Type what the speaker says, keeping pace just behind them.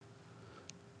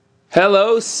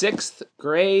Hello, 6th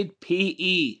grade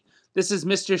PE. This is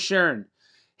Mr. Shern.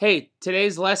 Hey,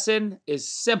 today's lesson is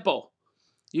simple.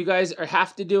 You guys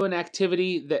have to do an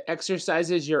activity that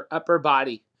exercises your upper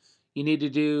body. You need to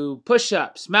do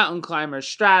push-ups, mountain climbers,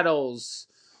 straddles,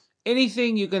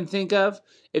 anything you can think of.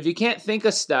 If you can't think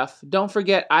of stuff, don't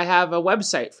forget I have a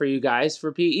website for you guys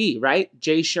for PE, right?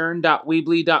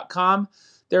 jshern.weebly.com.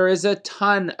 There is a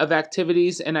ton of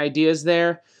activities and ideas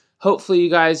there. Hopefully you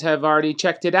guys have already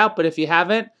checked it out, but if you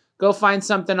haven't, go find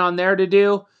something on there to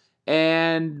do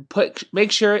and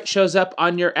make sure it shows up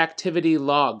on your activity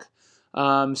log.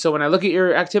 So when I look at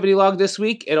your activity log this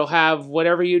week, it'll have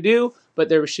whatever you do, but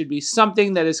there should be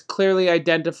something that is clearly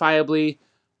identifiably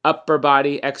upper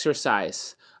body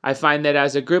exercise. I find that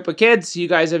as a group of kids, you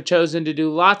guys have chosen to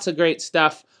do lots of great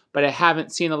stuff, but I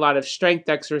haven't seen a lot of strength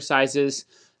exercises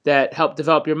that help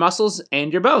develop your muscles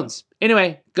and your bones.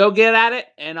 Anyway, go get at it,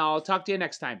 and I'll talk to you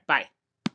next time. Bye.